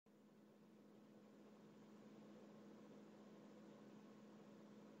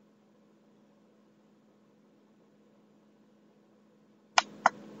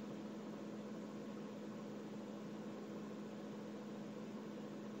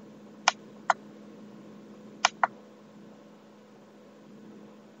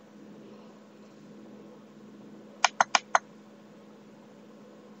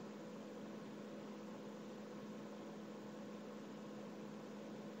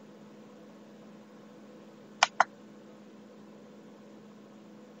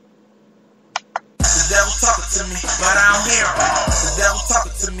devil talking to me, but I don't hear him. The devil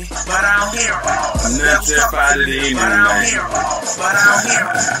talking to me, but I don't hear him. I'm not terrified of the enemy, but I don't hear him. But I don't hear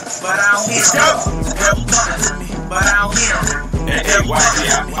him. But I don't hear him. The devil talking to me, but I don't hear him. Hey, YG,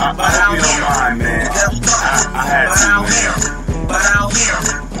 I hope you don't mind, man. I had to, man. But I don't hear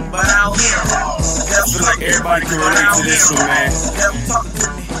him. But I don't hear him. I feel like everybody can relate to this one, man. The devil talking to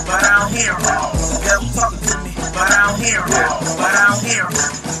me, but I don't hear him. The devil talking to me, but I don't hear him. But I don't hear him.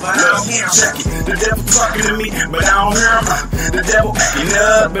 But I don't hear him. Check it. The devil talking to me, but I don't hear him. The devil acting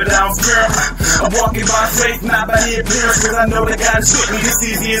up, but I don't fear him. I'm walking by faith, not by the appearance, cause I know that God is with me. This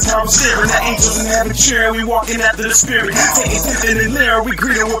easy as hard steering. The angels in heaven cheering, we walking after the spirit. Taking tempting and lyre, we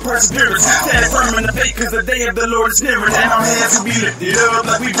greet with perseverance. Standing firm in the faith, cause the day of the Lord is nearer. And our hands will be lifted up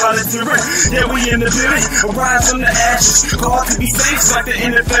like we volunteering. Yeah, we in the building, arise from the ashes. Called to be saints like the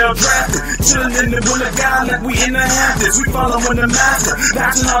NFL drafted. Chilling in the will of God like we in the Hamptons. We following the master,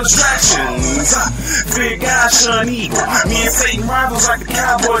 dodging all distractions. Fear God, shun evil. Me and Satan rivals like the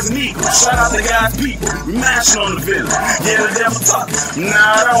Cowboys and Eagles. Shout out to God's people, we mashing on the villain. Yeah, the devil talking, nah,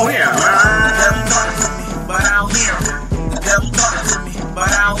 I don't hear him. The devil talking to me, but I don't hear him. The devil talking to me, but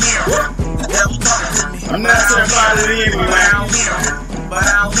I don't hear him. The devil talking to me, I'm not terrified of the enemy, but I don't hear him. But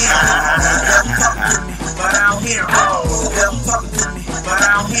I don't hear him. The devil talking to me, but I don't hear him. The devil talking to me, but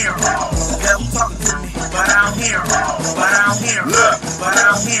I don't hear him. The devil talking to me, but I don't hear him. But I don't hear him. But I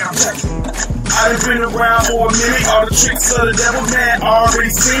don't hear him. I done been around for a minute, all the tricks of the devil, man,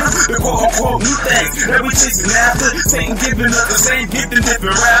 already seen them. The quote-unquote new things that we chasing after. Satan giving us the same gift in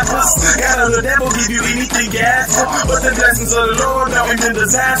different rappers. God of the devil give you anything you ask for, but the blessings of the Lord don't end in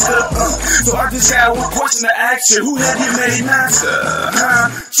disaster. So I just got one question to ask you, who have you made master?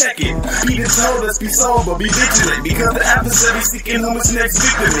 Check it. Peter told us be sober, be vigilant, because the adversary seeking whom his next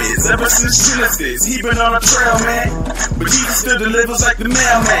victim is. Ever since Genesis, he been on a trail, man, but Jesus still delivers like the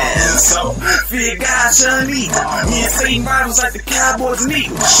mailman. So fear God, shun evil. Me and Satan rivals like the Cowboys and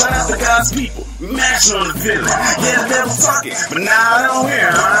Eagles. Shout out to God's people, we mashing on the villain. Yeah, the devil talking, but now I don't hear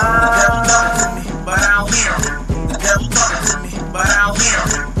him. The devil talking to me, but I don't hear him. The devil talking to me, but I don't hear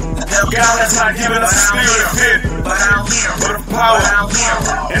him. God has not given us a spirit of fear, but I don't hear him. But of power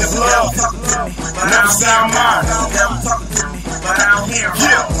and of love, and of a sound mind. The devil talking to me, but I don't hear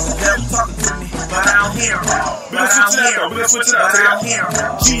him. The devil talking to me, but I don't hear him. Let's switch it up.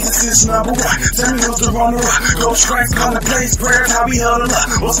 Jesus is number one. Tell me who's the runner up. Ghost Christ, contemplates prayers, how we held him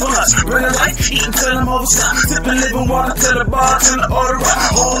up. What's for lunch? Bread of life, eating till I'm overstuffed. Sipping living water till the bartender order up.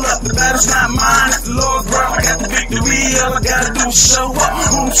 Hold up, the battle's not mine, it's the Lord's bro. I got the victory, all I gotta do is show up.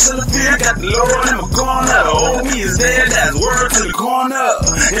 Whom shall I fear? Got the Lord in my corner. Old me is there, that's word to the corner.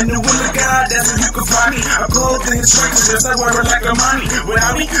 In the will of God, that's where you can find me. I'm clothed in His righteousness, I wear it like a money.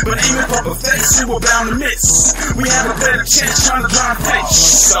 Without me, but aiming for perfection, we're bound to miss. We have a better chance trying to drown fish.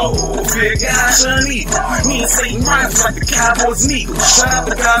 So, fear God, shun evil. Me and Satan rivals like the Cowboys and Eagles. Shout out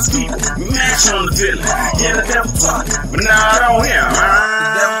to God's people, we match on the villain. Yeah, the devil talking, but now I don't hear him.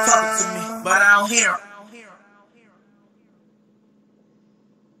 The devil talking to me, but I don't hear him.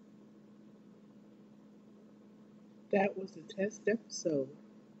 That was the test episode.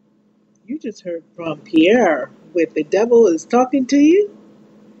 You just heard from Pierre with "The Devil is Talking to You,"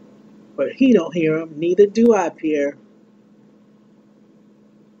 but he don't hear him. Neither do I, Pierre.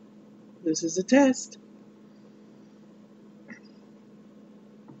 This is a test.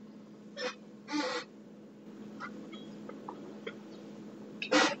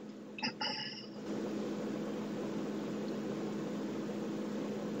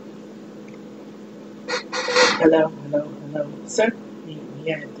 Hello, sir.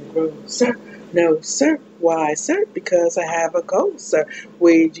 Me at the road, sir. No, sir. Why, sir? Because I have a cold, sir.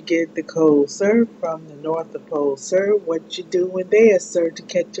 Where'd you get the cold, sir? From the North Pole, sir. What you doing there, sir, to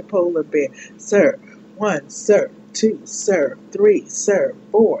catch a polar bear, sir? 1, sir. 2, sir. 3, sir.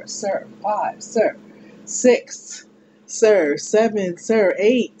 4, sir. 5, sir. 6, sir. 7, sir.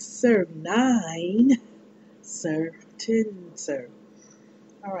 8, sir. 9, sir. 10, sir.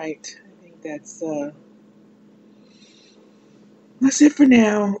 All right. I think that's it for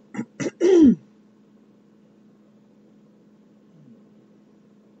now.